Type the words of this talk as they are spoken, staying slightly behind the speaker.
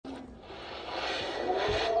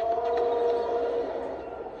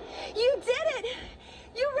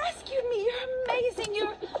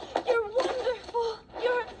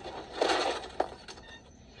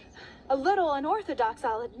unorthodox,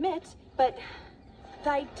 I'll admit, but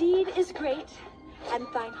thy deed is great, and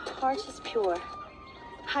thine heart is pure.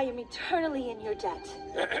 I am eternally in your debt.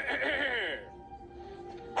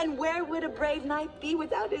 And where would a brave knight be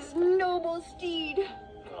without his noble steed?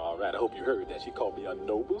 All right, I hope you heard that. She called me a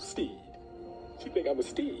noble steed. She think I'm a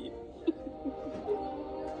steed.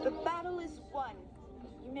 The battle is won.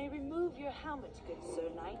 You may remove your helmet, good Sir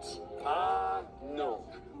Knight. No.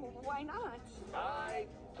 Why not? I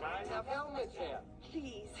have helmets here.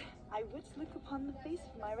 Please, I would look upon the face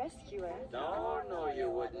of my rescuer. No, you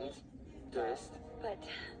wouldn't. Just. But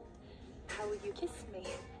how will you kiss me?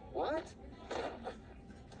 What?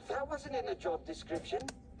 That wasn't in the job description.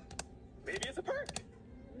 Maybe it's a perk.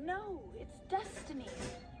 No, it's destiny.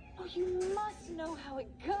 Oh, you must know how it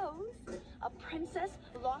goes. A princess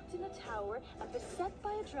locked in a tower and beset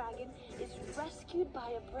by a dragon is rescued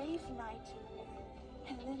by a brave knight.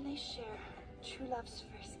 And then they share true love's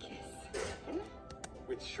first kiss.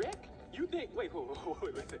 With Shrek? You think, wait,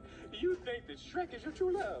 you think that Shrek is your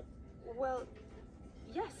true love? Well,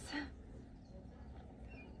 yes.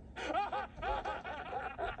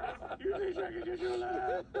 You think Shrek is your true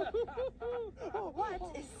love? What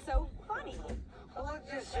is so funny?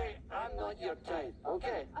 Let's just say I'm not your type,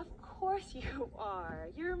 okay? Of course you are.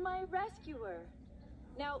 You're my rescuer.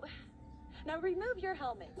 Now remove your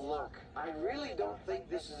helmet. Look, I really don't think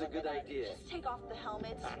this is a good idea. Just take off the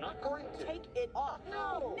helmet. I'm not going to. Take it off.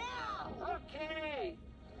 No. Now! Okay.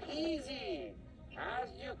 Easy. As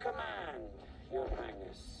you command, Your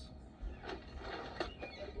Highness.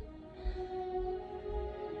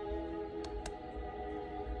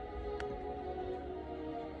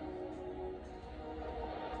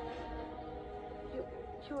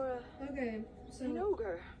 You're Okay, so an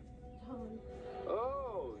ogre.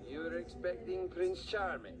 Oh, you're expecting Prince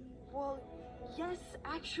Charming. Well, yes,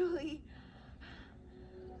 actually.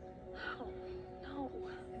 Oh, no.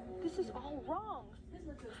 This is all wrong.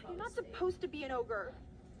 You're not supposed to be an ogre.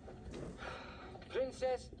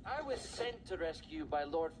 Princess, I was sent to rescue you by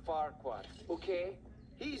Lord Farquaad, okay?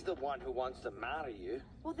 He's the one who wants to marry you.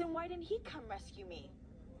 Well, then why didn't he come rescue me?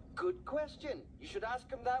 Good question. You should ask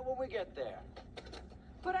him that when we get there.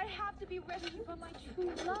 But I have to be rescued by my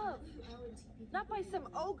true love. Not by some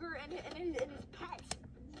ogre and his pet.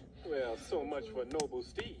 Well, so much for noble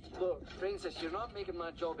steed. Look, Princess, you're not making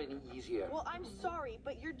my job any easier. Well, I'm sorry,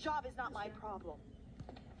 but your job is not my problem.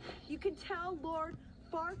 You can tell Lord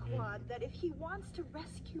Farquaad that if he wants to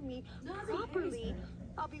rescue me properly,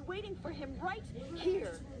 I'll be waiting for him right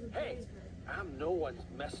here. Hey, I'm no one's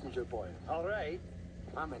messenger boy, all right?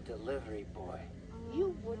 I'm a delivery boy.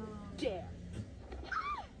 You wouldn't dare.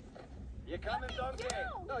 You coming, donkey?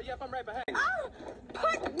 Down! Oh, yep, I'm right behind you.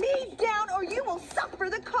 Put me down or you will suffer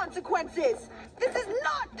the consequences. This is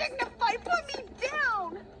not